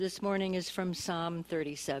This morning is from Psalm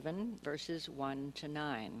 37, verses 1 to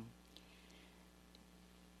 9.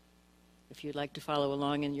 If you'd like to follow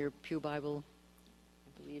along in your Pew Bible, I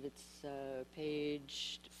believe it's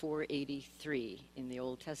page 483 in the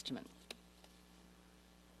Old Testament.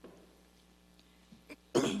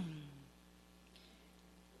 Do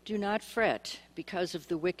not fret because of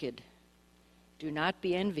the wicked. Do not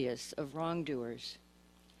be envious of wrongdoers,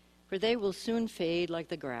 for they will soon fade like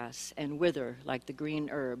the grass and wither like the green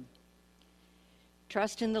herb.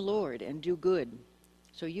 Trust in the Lord and do good,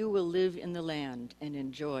 so you will live in the land and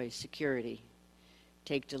enjoy security.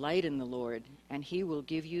 Take delight in the Lord, and he will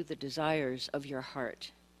give you the desires of your heart.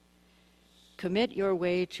 Commit your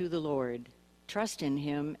way to the Lord. Trust in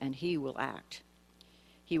him, and he will act.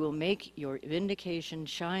 He will make your vindication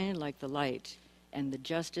shine like the light, and the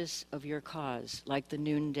justice of your cause like the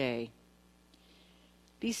noonday.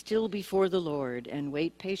 Be still before the Lord and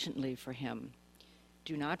wait patiently for him.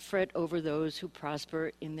 Do not fret over those who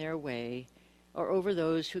prosper in their way or over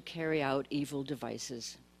those who carry out evil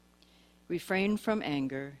devices. Refrain from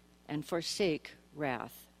anger and forsake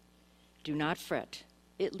wrath. Do not fret.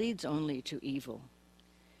 It leads only to evil.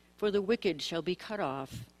 For the wicked shall be cut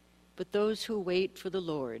off, but those who wait for the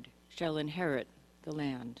Lord shall inherit the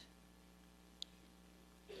land.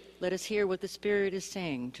 Let us hear what the Spirit is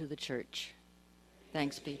saying to the church.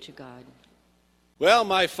 Thanks be to God. Well,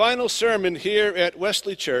 my final sermon here at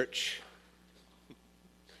Wesley Church.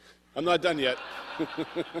 I'm not done yet.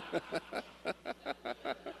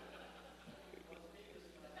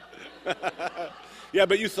 Yeah,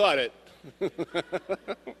 but you thought it.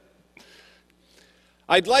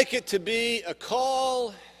 I'd like it to be a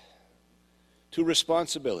call to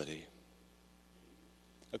responsibility.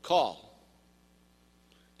 A call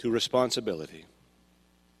to responsibility.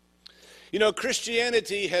 You know,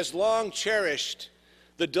 Christianity has long cherished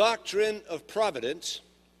the doctrine of providence.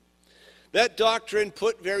 That doctrine,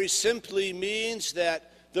 put very simply, means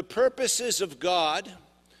that the purposes of God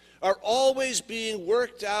are always being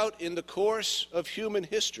worked out in the course of human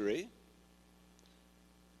history.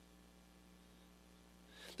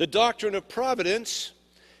 The doctrine of providence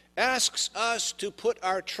asks us to put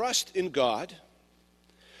our trust in God,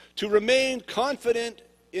 to remain confident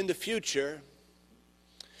in the future,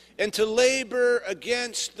 and to labor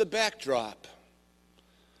against the backdrop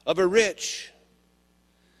of a rich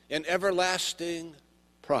and everlasting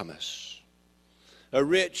promise. A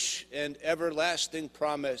rich and everlasting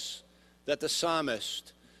promise that the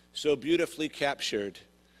psalmist so beautifully captured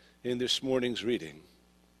in this morning's reading.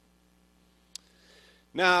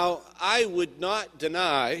 Now, I would not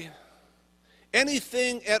deny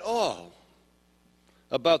anything at all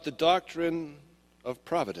about the doctrine of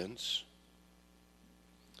providence,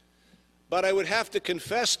 but I would have to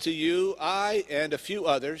confess to you, I and a few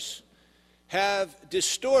others have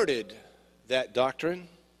distorted that doctrine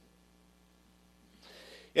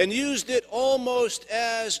and used it almost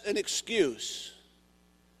as an excuse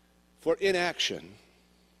for inaction.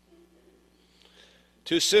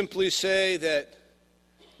 To simply say that,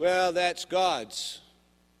 well, that's God's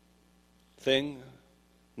thing,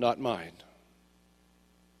 not mine.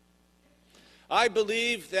 I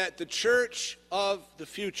believe that the church of the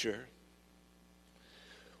future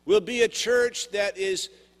will be a church that is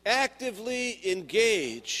actively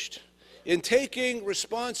engaged in taking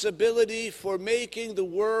responsibility for making the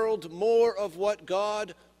world more of what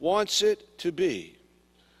God wants it to be.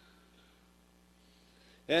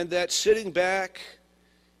 And that sitting back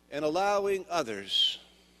and allowing others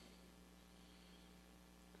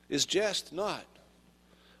is just not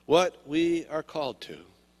what we are called to.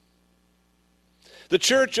 The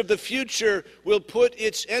church of the future will put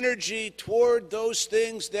its energy toward those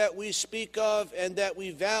things that we speak of and that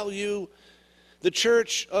we value. The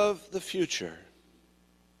church of the future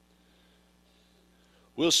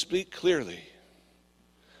will speak clearly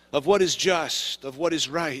of what is just, of what is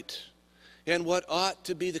right, and what ought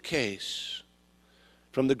to be the case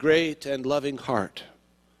from the great and loving heart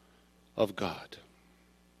of God.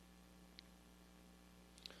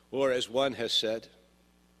 Or as one has said,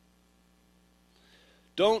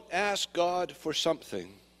 don't ask God for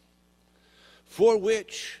something for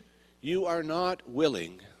which you are not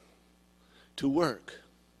willing to work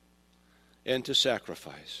and to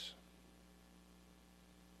sacrifice.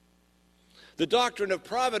 The doctrine of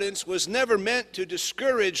providence was never meant to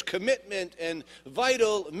discourage commitment and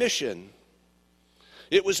vital mission.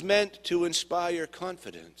 It was meant to inspire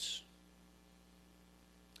confidence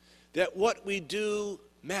that what we do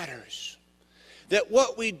matters, that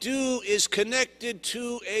what we do is connected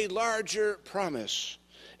to a larger promise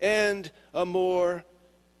and a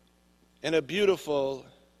beautiful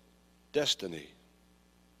destiny.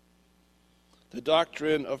 The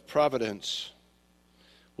doctrine of providence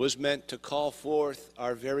was meant to call forth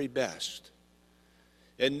our very best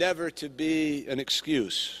and never to be an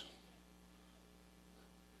excuse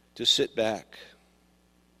to sit back.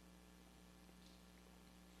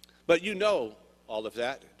 But you know all of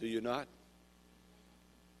that, do you not?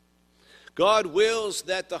 God wills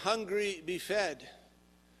that the hungry be fed,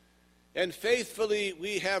 and faithfully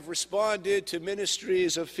we have responded to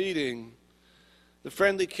ministries of feeding, the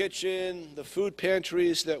Friendly Kitchen, the food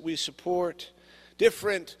pantries that we support,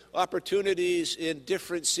 different opportunities in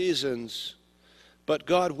different seasons. But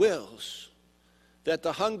God wills that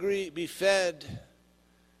the hungry be fed,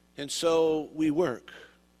 and so we work.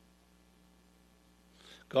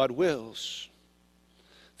 God wills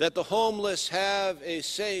that the homeless have a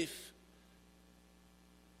safe,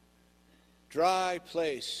 dry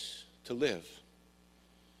place to live.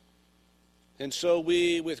 And so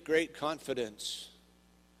we, with great confidence,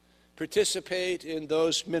 participate in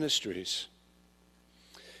those ministries.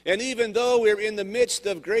 And even though we're in the midst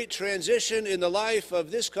of great transition in the life of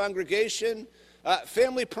this congregation,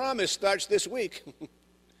 Family Promise starts this week.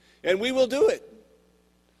 And we will do it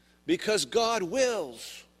because God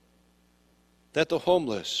wills that the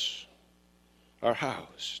homeless are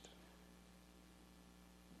housed.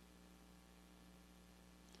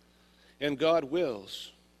 And God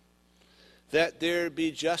wills that there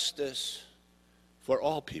be justice for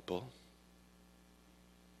all people.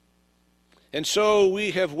 And so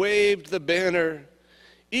we have waved the banner,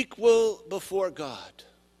 equal before God.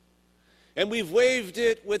 And we've waved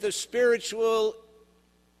it with a spiritual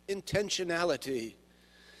intentionality.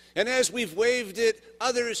 And as we've waved it,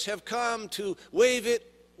 others have come to wave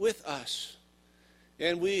it with us.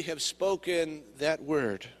 And we have spoken that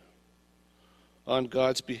word on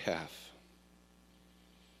God's behalf.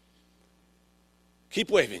 Keep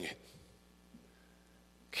waving it.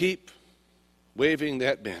 Keep waving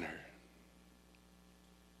that banner.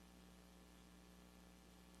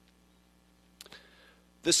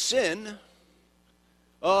 The sin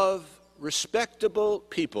of respectable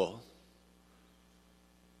people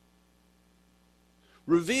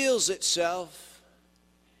reveals itself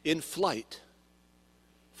in flight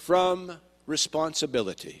from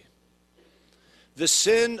responsibility. The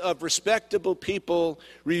sin of respectable people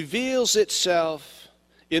reveals itself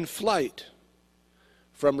in flight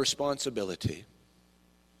from responsibility.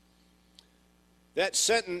 That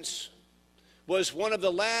sentence was one of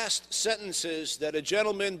the last sentences that a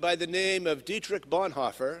gentleman by the name of Dietrich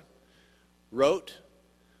Bonhoeffer wrote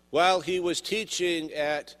while he was teaching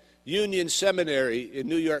at Union Seminary in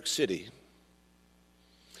New York City.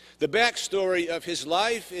 The backstory of his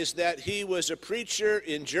life is that he was a preacher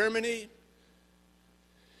in Germany,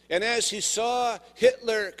 and as he saw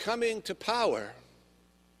Hitler coming to power,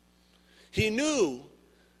 he knew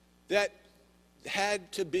that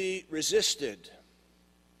had to be resisted.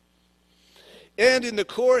 And in the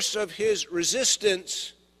course of his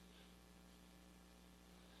resistance,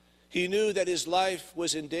 he knew that his life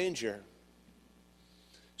was in danger.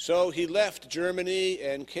 So he left Germany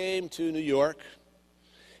and came to New York.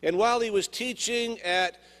 And while he was teaching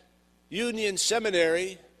at Union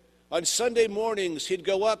Seminary, on Sunday mornings he'd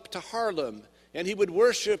go up to Harlem and he would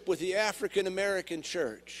worship with the African American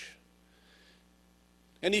church.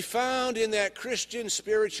 And he found in that Christian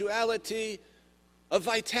spirituality a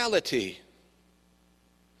vitality.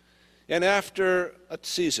 And after a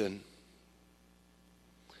season,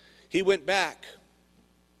 he went back.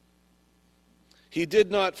 He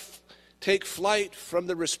did not take flight from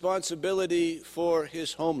the responsibility for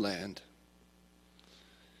his homeland.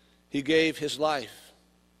 He gave his life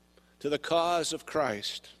to the cause of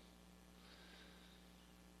Christ.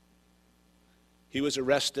 He was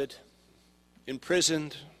arrested,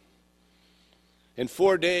 imprisoned, and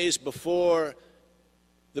 4 days before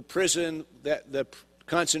the prison, the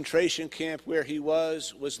concentration camp where he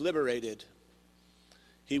was liberated,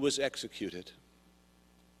 he was executed.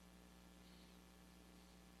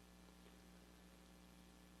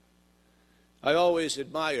 I always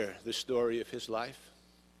admire the story of his life.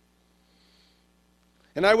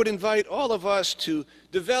 And I would invite all of us to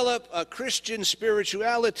develop a Christian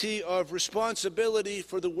spirituality of responsibility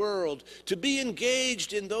for the world, to be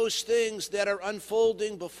engaged in those things that are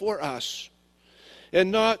unfolding before us,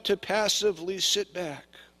 and not to passively sit back,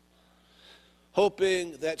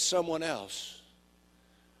 hoping that someone else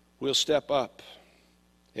will step up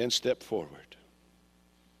and step forward.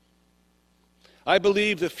 I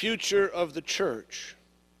believe the future of the church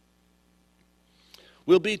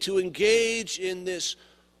will be to engage in this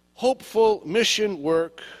hopeful mission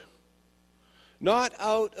work, not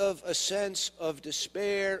out of a sense of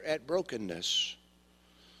despair at brokenness,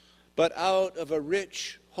 but out of a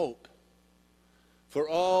rich hope for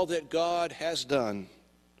all that God has done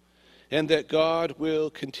and that God will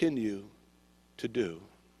continue to do.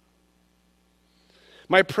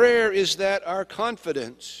 My prayer is that our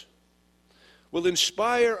confidence will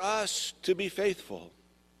inspire us to be faithful.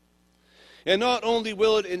 And not only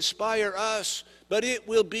will it inspire us, but it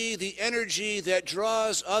will be the energy that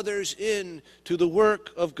draws others in to the work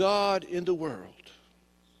of God in the world.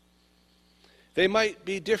 They might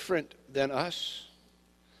be different than us.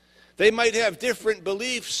 They might have different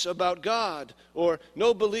beliefs about God or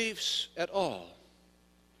no beliefs at all.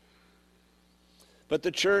 But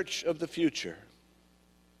the church of the future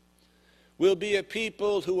will be a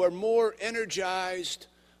people who are more energized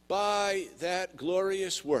by that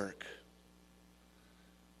glorious work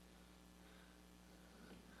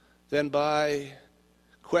than by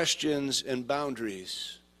questions and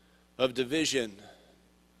boundaries of division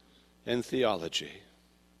and theology.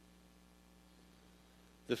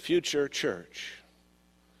 The future church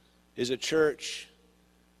is a church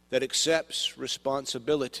that accepts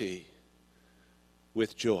responsibility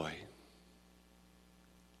with joy.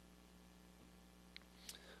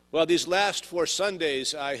 Well, these last 4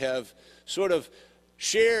 Sundays, I have sort of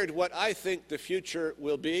shared what I think the future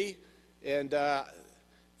will be, and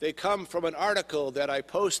they come from an article that I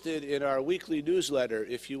posted in our weekly newsletter.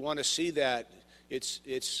 If you want to see that,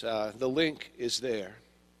 the link is there.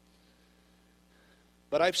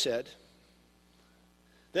 But I've said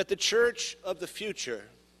that the church of the future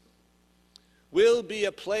will be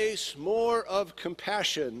a place more of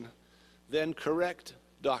compassion than correct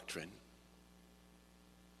doctrine.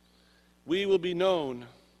 We will be known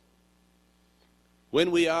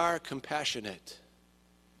when we are compassionate.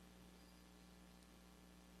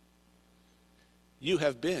 You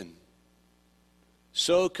have been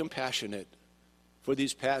so compassionate for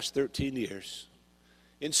these past 13 years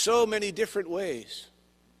in so many different ways.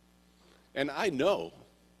 And I know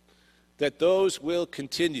that those will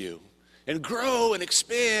continue and grow and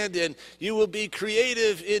expand, and you will be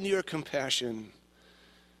creative in your compassion.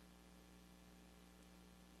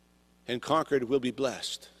 And Concord will be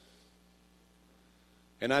blessed.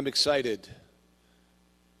 And I'm excited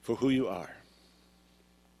for who you are.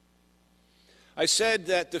 I said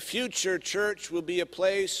that the future church will be a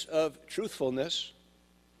place of truthfulness,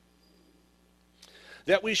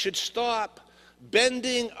 that we should stop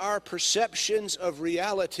bending our perceptions of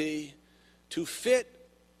reality to fit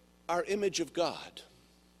our image of God,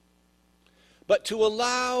 but to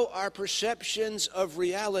allow our perceptions of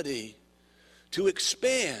reality to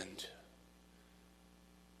expand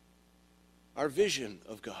our vision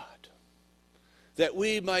of God, that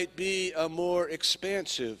we might be a more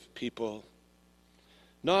expansive people,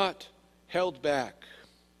 not held back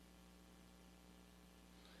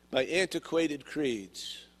by antiquated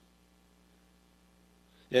creeds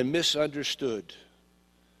and misunderstood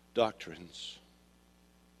doctrines.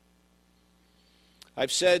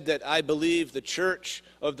 I've said that I believe the church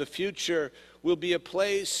of the future will be a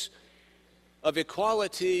place of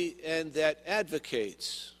equality and that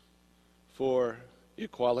advocates for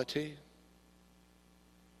equality.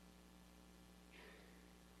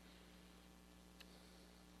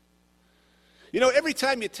 You know, every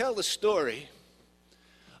time you tell the story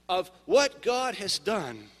of what God has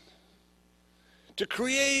done to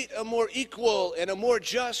create a more equal and a more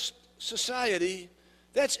just society,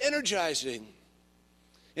 that's energizing,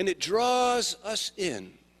 and it draws us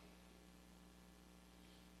in.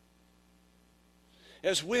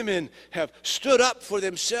 As women have stood up for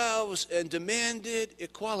themselves and demanded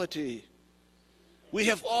equality, we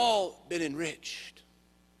have all been enriched.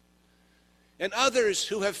 And others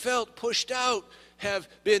who have felt pushed out have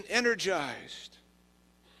been energized.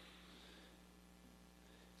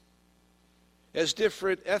 As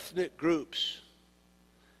different ethnic groups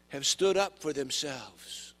have stood up for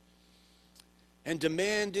themselves and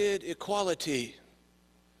demanded equality,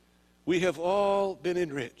 we have all been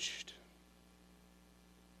enriched.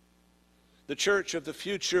 The church of the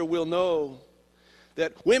future will know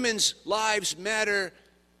that women's lives matter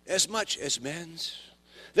as much as men's,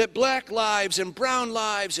 that black lives and brown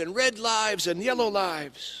lives and red lives and yellow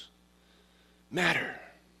lives matter.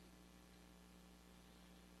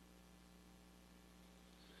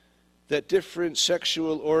 That different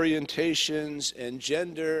sexual orientations and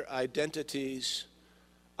gender identities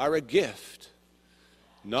are a gift,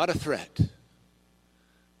 not a threat,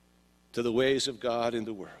 to the ways of God in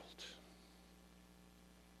the world.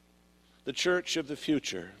 The church of the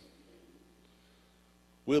future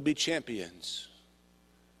will be champions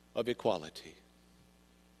of equality.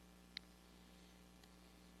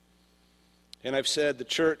 And I've said the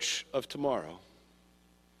church of tomorrow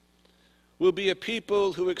will be a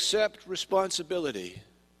people who accept responsibility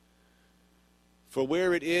for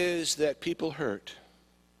where it is that people hurt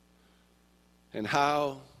and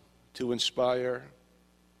how to inspire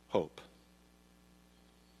hope.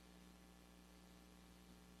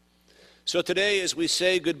 So today, as we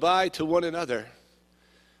say goodbye to one another,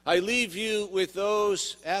 I leave you with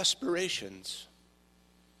those aspirations.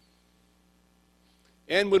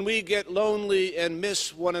 And when we get lonely and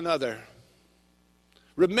miss one another,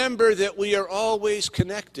 remember that we are always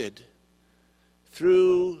connected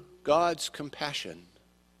through God's compassion.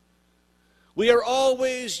 We are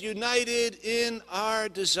always united in our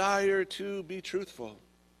desire to be truthful,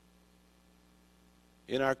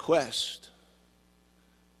 in our quest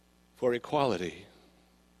for equality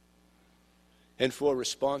and for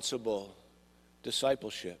responsible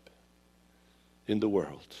discipleship in the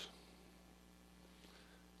world.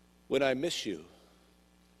 When I miss you,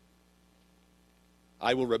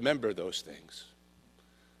 I will remember those things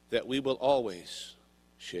that we will always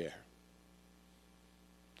share.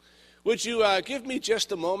 Would you give me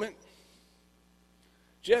just a moment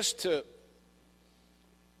just to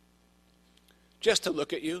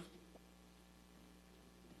look at you?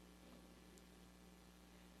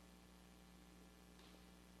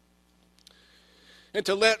 And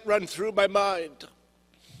to let run through my mind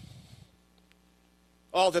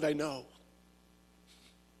all that I know,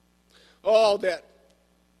 all that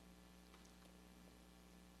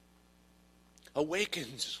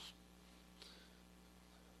awakens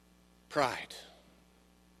pride,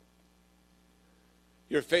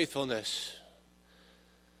 your faithfulness,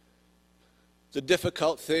 the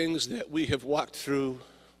difficult things that we have walked through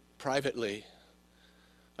privately.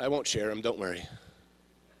 I won't share them, don't worry.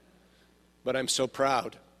 But I'm so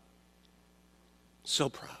proud,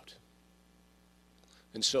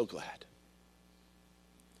 and so glad.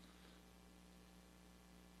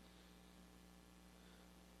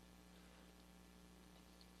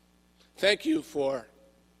 Thank you for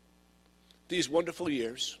these wonderful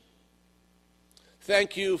years.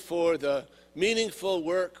 Thank you for the meaningful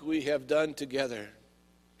work we have done together.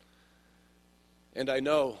 And I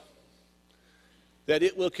know that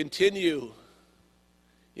it will continue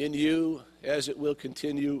in you as it will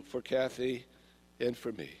continue for Kathy and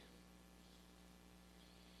for me.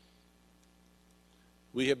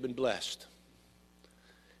 We have been blessed.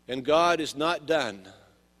 And God is not done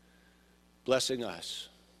blessing us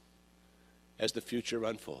as the future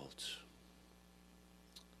unfolds.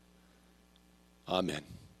 Amen.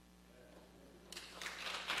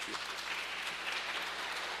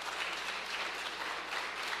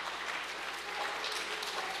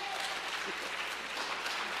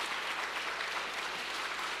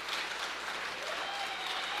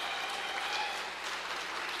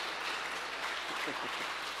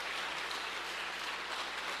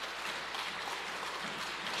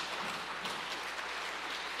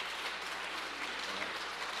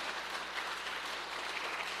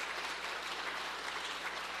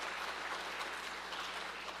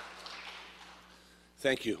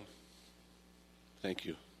 Thank you. Thank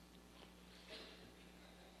you.